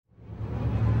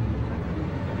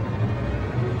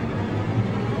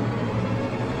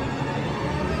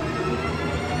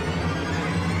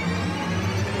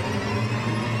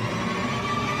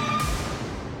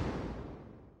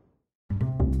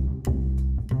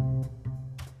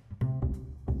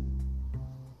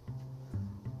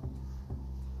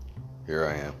Here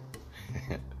I am.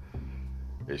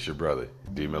 It's your brother,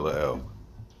 D. Miller L.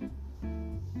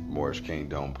 Moorish King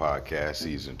Dome Podcast,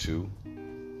 Season 2,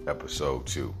 Episode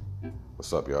 2.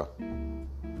 What's up, y'all?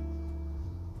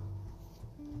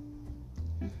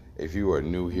 If you are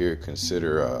new here,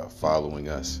 consider following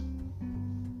us.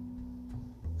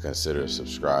 Consider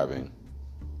subscribing,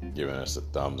 giving us a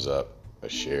thumbs up, a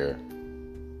share,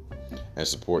 and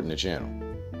supporting the channel.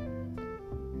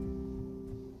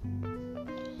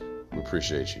 We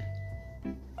appreciate you.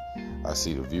 I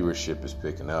see the viewership is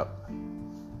picking up.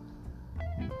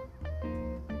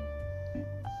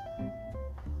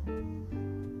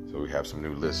 So we have some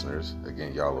new listeners.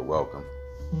 Again, y'all are welcome.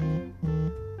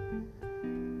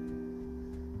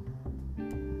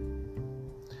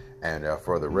 And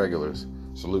for the regulars,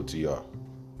 salute to y'all.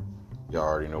 Y'all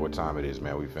already know what time it is,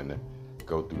 man. We finna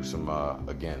go through some,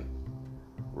 again,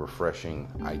 refreshing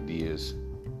ideas.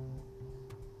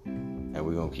 And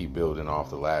we're going to keep building off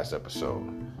the last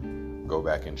episode. Go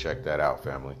back and check that out,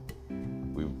 family.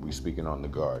 We speaking on the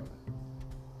garden.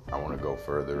 I want to go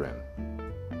further in.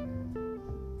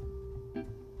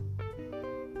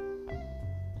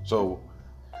 So,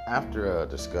 after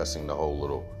discussing the whole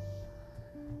little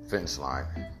fence line,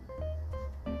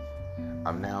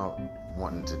 I'm now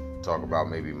wanting to talk about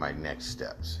maybe my next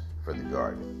steps for the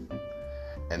garden.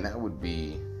 And that would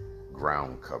be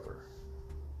ground cover.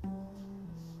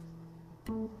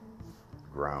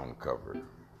 Ground cover.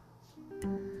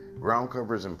 Ground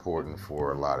cover is important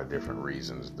for a lot of different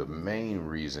reasons. The main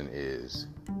reason is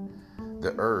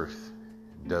the earth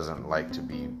doesn't like to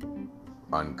be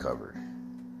uncovered.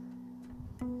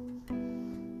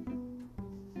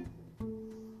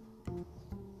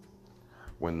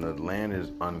 When the land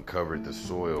is uncovered, the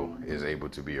soil is able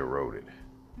to be eroded,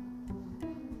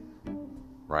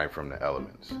 right, from the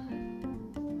elements.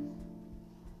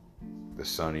 The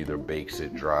sun either bakes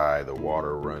it dry, the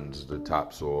water runs the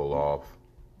topsoil off.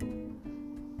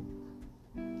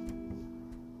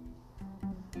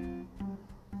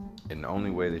 And the only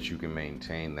way that you can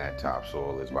maintain that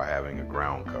topsoil is by having a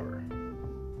ground cover.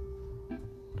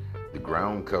 The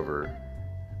ground cover,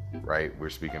 right, we're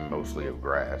speaking mostly of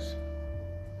grass.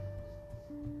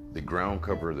 The ground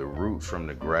cover, the roots from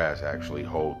the grass actually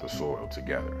hold the soil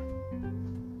together.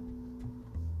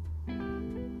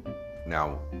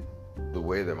 Now, the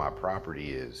way that my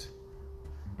property is,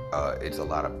 it's a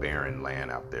lot of barren land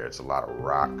out there. It's a lot of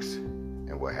rocks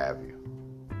and what have you.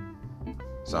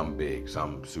 Some big,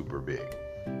 some super big.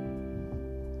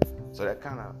 So that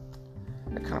kind of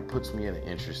puts me in an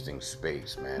interesting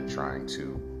space, man, trying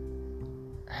to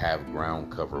have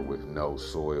ground cover with no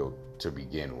soil to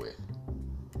begin with.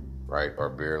 Right? Or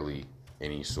barely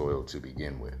any soil to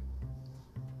begin with.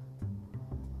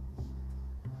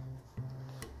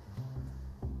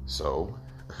 So,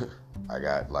 I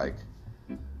got like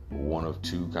one of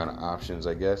two kind of options,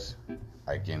 I guess.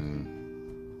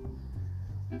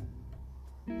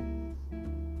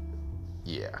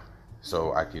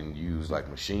 So I can use like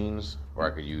machines, or I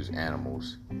could use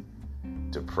animals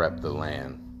to prep the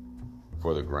land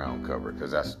for the ground cover,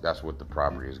 because that's what the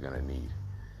property is going to need.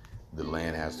 The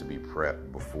land has to be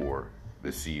prepped before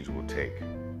the seeds will take.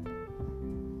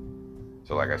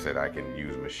 So like I said, I can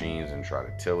use machines and try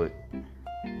to till it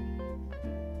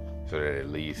so that at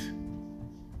least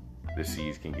the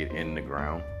seeds can get in the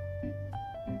ground.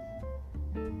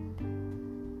 And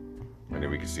then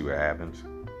we can see what happens.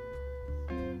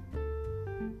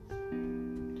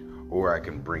 Or I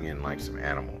can bring in like some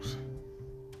animals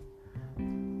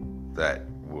that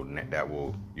will,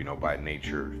 by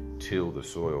nature till the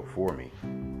soil for me,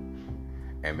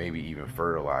 and maybe even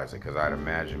fertilize it, because I'd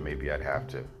imagine maybe I'd have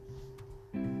to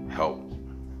help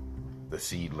the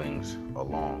seedlings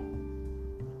along.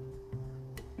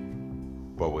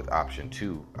 But with option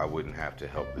 2, I wouldn't have to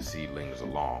help the seedlings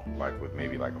along, like with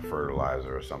maybe like a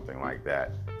fertilizer or something like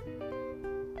that.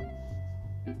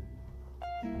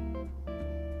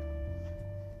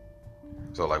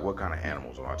 So like, what kind of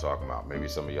animals am I talking about? Maybe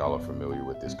some of y'all are familiar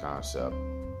with this concept.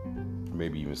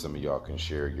 Maybe even some of y'all can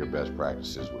share your best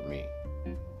practices with me.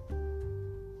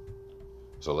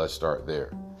 So let's start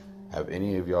there. Have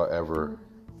any of y'all ever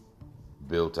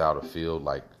built out a field,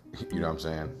 like,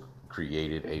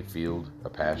 created a field, a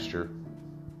pasture?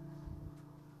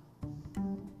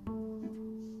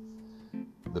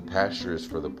 The pasture is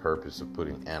for the purpose of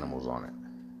putting animals on it.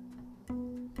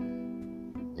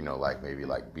 Like maybe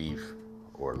like beef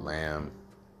or lamb,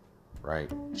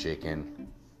 right? Chicken,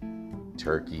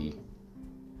 turkey.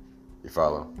 You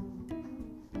follow?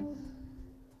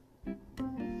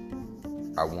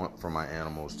 I want for my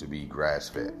animals to be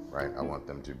grass-fed, right? I want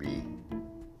them to be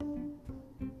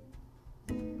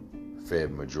fed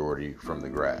majority from the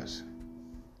grass.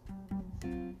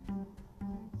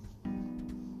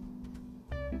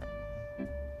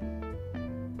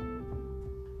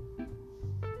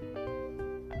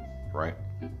 Right?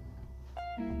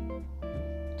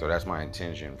 So that's my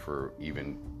intention for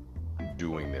even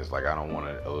doing this. Like, I don't want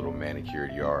a little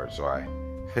manicured yard, so I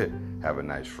have a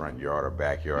nice front yard or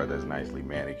backyard that's nicely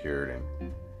manicured, and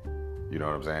you know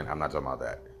what I'm saying? I'm not talking about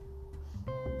that.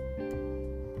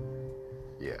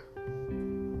 Yeah.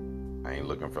 I ain't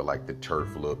looking for like the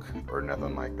turf look or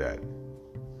nothing like that.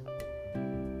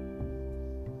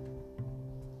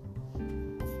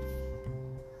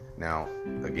 Now,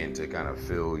 again, to kind of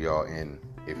fill y'all in,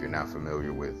 if you're not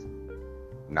familiar with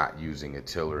not using a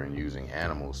tiller and using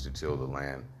animals to till the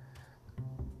land,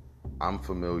 I'm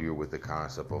familiar with the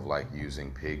concept of like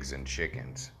using pigs and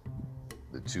chickens,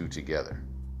 the two together,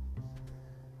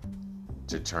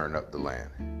 to turn up the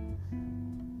land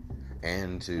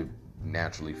and to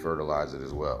naturally fertilize it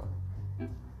as well,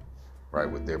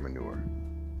 right, with their manure.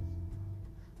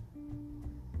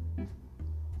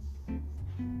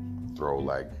 Throw,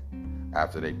 like,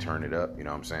 after they turn it up, you know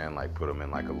what I'm saying, like put them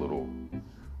in like a little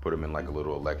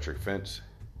electric fence,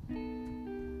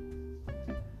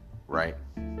 right?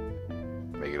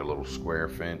 Make it a little square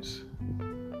fence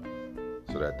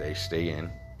so that they stay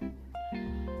in.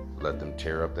 Let them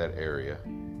tear up that area,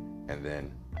 and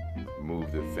then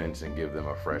move the fence and give them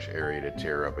a fresh area to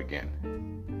tear up again.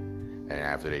 And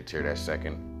after they tear that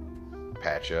second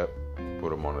patch up, put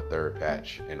them on a third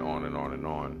patch, and on and on and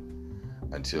on,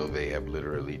 until they have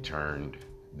literally turned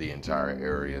the entire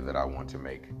area that I want to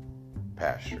make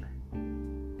pasture.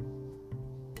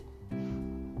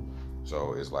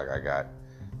 So it's like I got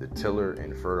the tiller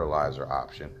and fertilizer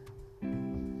option,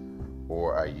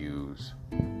 or I use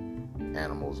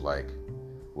animals like,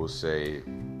 we'll say,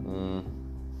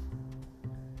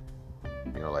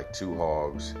 like 2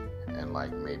 hogs and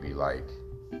like maybe like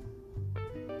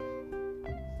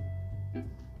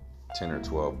 10 or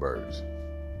 12 birds,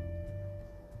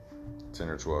 10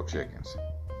 or 12 chickens.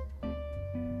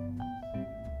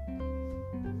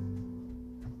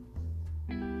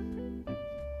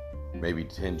 Maybe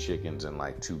 10 chickens and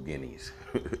like 2 guineas.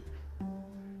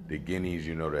 The guineas,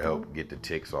 to help get the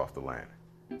ticks off the land.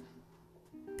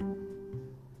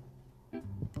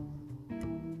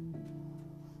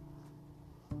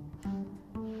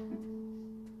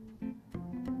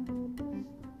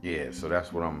 Yeah, so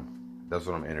that's what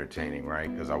I'm entertaining,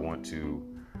 right? Because I want to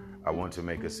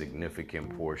make a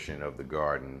significant portion of the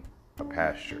garden a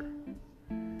pasture.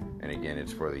 And again,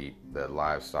 it's for the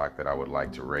livestock that I would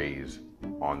like to raise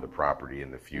on the property in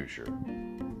the future.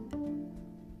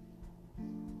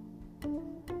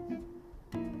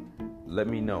 Let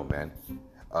me know, man.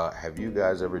 Have you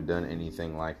guys ever done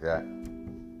anything like that?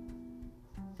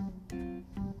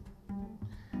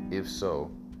 If so,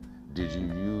 did you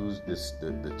use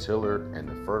the tiller and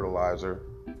the fertilizer,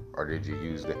 or did you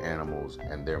use the animals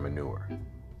and their manure?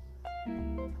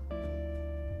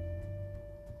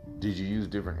 Did you use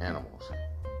different animals?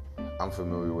 I'm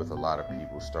familiar with a lot of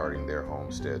people starting their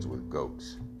homesteads with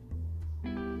goats.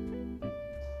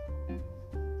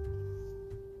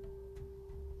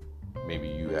 Maybe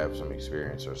you have some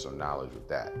experience or some knowledge with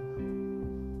that.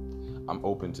 I'm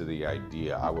open to the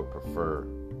idea. I would prefer,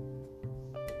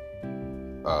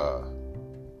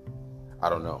 I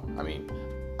don't know. I mean,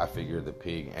 I figure the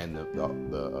pig and the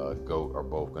goat are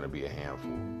both going to be a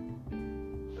handful.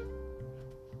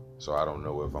 So I don't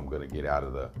know if I'm going to get out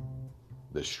of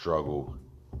the struggle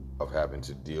of having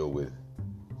to deal with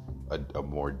a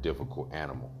more difficult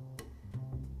animal.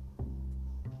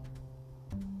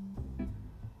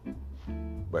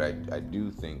 But I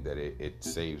do think that it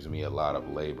saves me a lot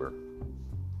of labor,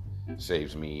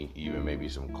 saves me even maybe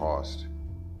some cost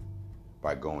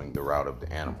by going the route of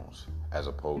the animals as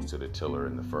opposed to the tiller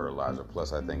and the fertilizer.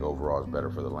 Plus, I think overall it's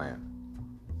better for the land.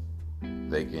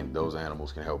 Those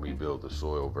animals can help me build the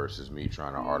soil versus me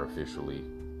trying to artificially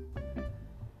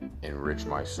enrich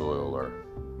my soil or,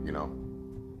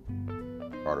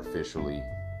 artificially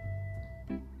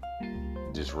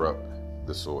disrupt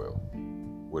the soil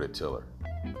with a tiller.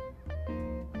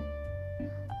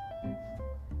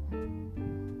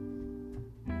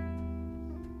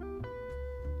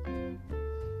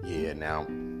 Yeah, now,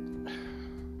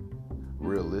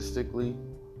 realistically,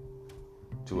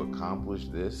 to accomplish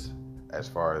this, as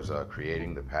far as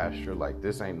creating the pasture, like,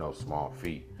 this ain't no small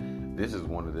feat. This is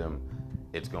one of them.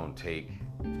 It's gonna take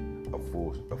a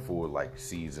full like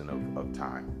season of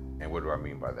time. And what do I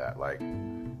mean by that? Like,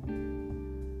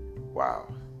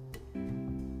 wow,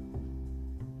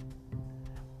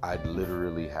 I'd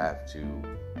literally have to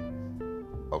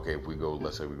okay, if we go,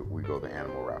 let's say we go the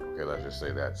animal route. Okay, let's just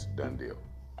say that's done deal.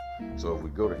 So if we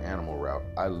go to animal route,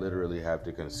 I literally have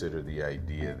to consider the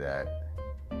idea that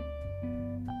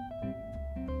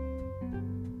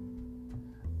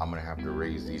I'm going to have to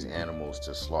raise these animals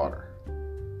to slaughter.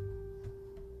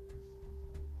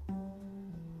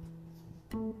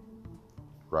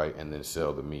 Right? And then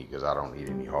sell the meat, because I don't eat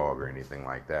any hog or anything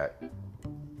like that.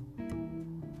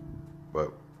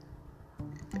 But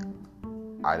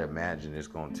I'd imagine it's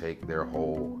going to take their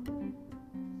whole,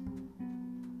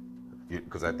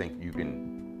 because I think you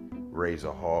can raise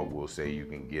a hog, we'll say you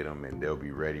can get them and they'll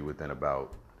be ready within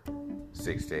about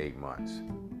 6 to 8 months.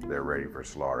 They're ready for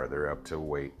slaughter. They're up to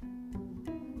weight,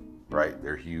 right?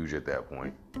 They're huge at that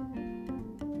point.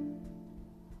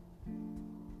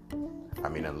 I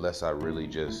mean, unless I really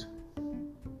just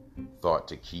thought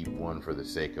to keep one for the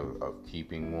sake of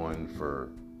keeping one for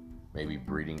maybe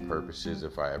breeding purposes,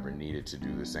 if I ever needed to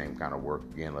do the same kind of work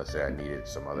again. Let's say I needed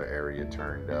some other area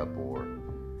turned up, or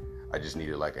I just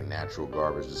needed like a natural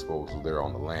garbage disposal there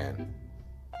on the land.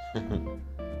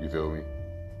 You feel me?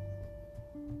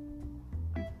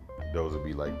 Those would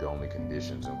be like the only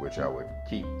conditions in which I would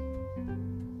keep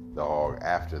the hog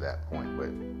after that point.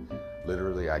 But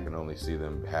literally, I can only see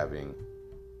them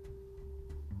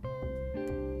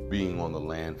being on the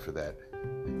land for that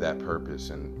purpose,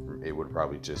 and it would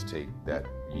probably just take that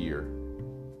year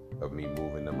of me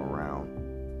moving them around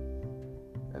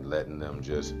and letting them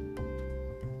just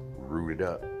root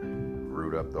up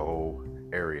the whole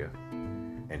area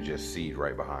and just seed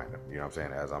right behind them. You know what I'm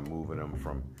saying? As I'm moving them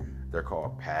from, they're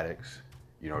called paddocks,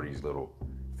 you know, these little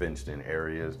fenced in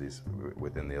areas, these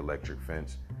within the electric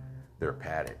fence, they're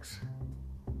paddocks,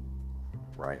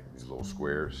 right? These little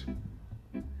squares.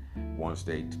 Once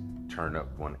they turn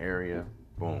up one area,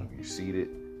 boom, you seed it.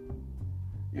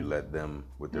 You let them,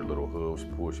 with their little hooves,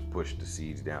 push the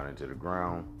seeds down into the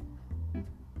ground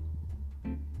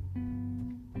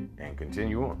and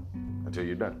continue on until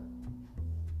you're done.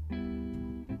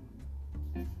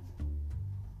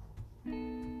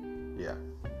 Yeah.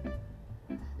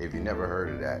 If you never heard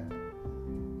of that,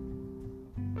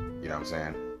 you know what I'm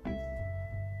saying?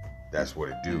 That's what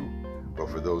it do. But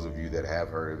for those of you that have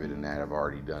heard of it and that have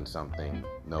already done something,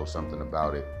 know something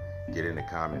about it, get in the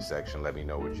comment section. Let me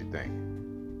know what you think.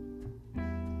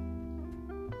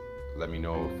 Let me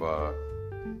know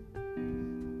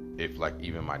if like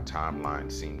even my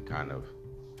timeline seemed kind of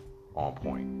on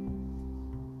point,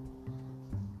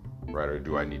 right? Or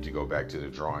do I need to go back to the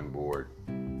drawing board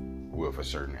with a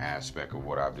certain aspect of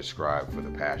what I've described for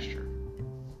the pasture?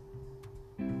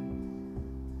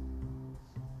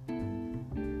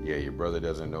 Yeah, your brother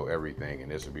doesn't know everything,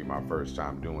 and this will be my first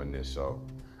time doing this, so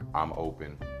I'm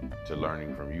open to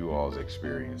learning from you all's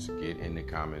experience. Get in the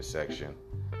comment section.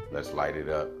 Let's light it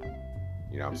up.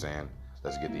 You know what I'm saying?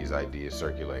 Let's get these ideas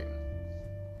circulating.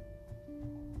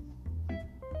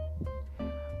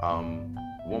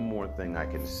 One more thing I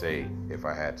can say, if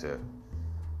I had to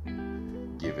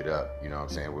give it up, you know what I'm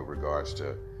saying, with regards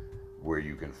to where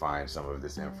you can find some of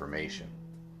this information.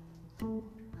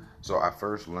 So I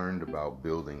first learned about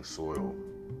building soil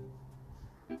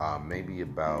maybe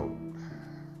about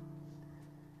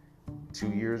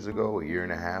 2 years ago, a year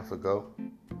and a half ago.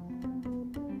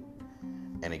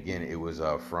 And again, it was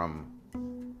from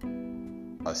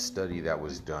a study that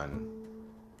was done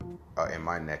in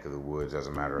my neck of the woods, as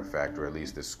a matter of fact, or at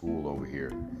least the school over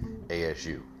here,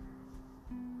 ASU,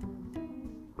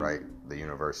 right? The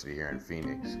university here in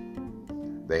Phoenix.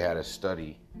 They had a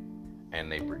study,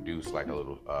 and they produced like a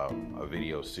little a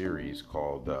video series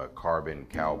called Carbon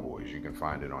Cowboys. You can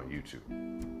find it on YouTube.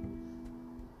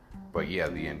 But yeah,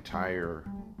 the entire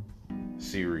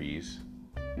series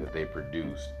that they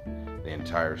produced, the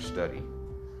entire study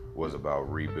was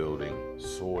about rebuilding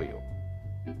soil.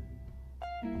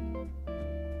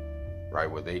 Right?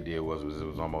 What they did was it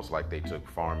was almost like they took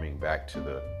farming back to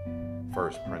the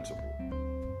first principle.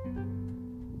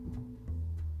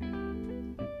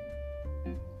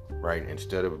 Right?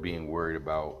 Instead of being worried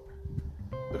about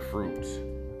the fruits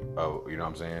of, you know what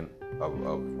I'm saying, of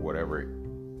whatever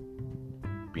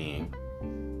being,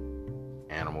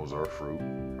 animals or fruit,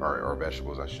 or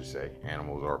vegetables, I should say,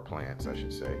 animals or plants, I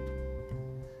should say,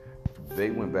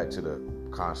 they went back to the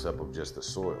concept of just the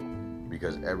soil,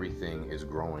 because everything is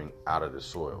growing out of the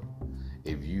soil.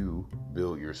 If you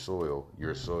build your soil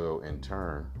in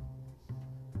turn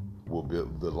will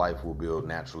build, the life will build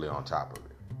naturally on top of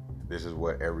it. This is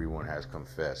what everyone has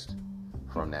confessed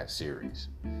from that series.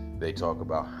 They talk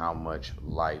about how much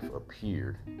life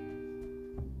appeared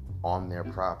on their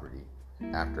property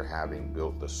after having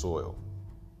built the soil.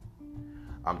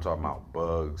 I'm talking about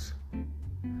bugs.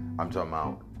 I'm talking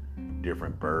about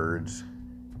different birds,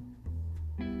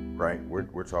 right?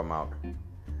 We're talking about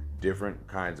different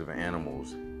kinds of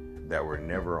animals that were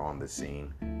never on the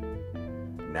scene,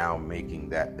 now making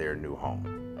that their new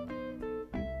home.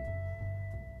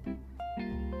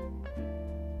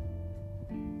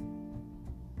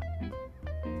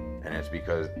 And it's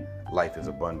because life is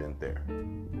abundant there,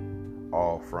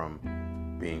 all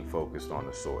from being focused on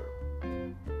the soil.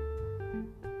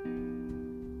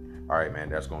 All right, man,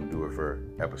 that's going to do it for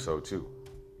episode 2.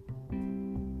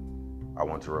 I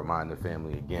want to remind the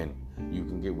family again, you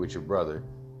can get with your brother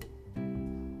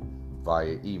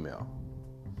via email,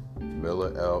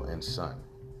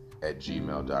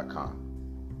 millerlandson@gmail.com.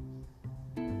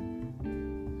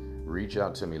 Reach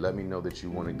out to me. Let me know that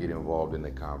you want to get involved in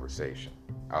the conversation.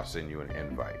 I'll send you an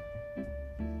invite.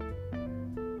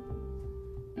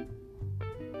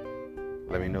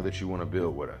 Let me know that you want to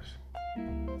build with us.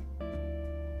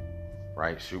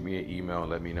 Right? Shoot me an email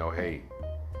and let me know, hey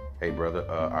brother,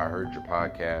 I heard your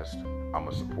podcast. I'm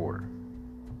a supporter.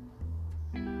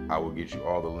 I will get you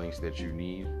all the links that you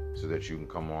need so that you can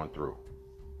come on through.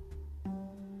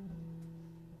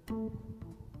 All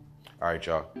right,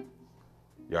 y'all.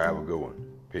 Y'all have a good one.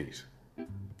 Peace.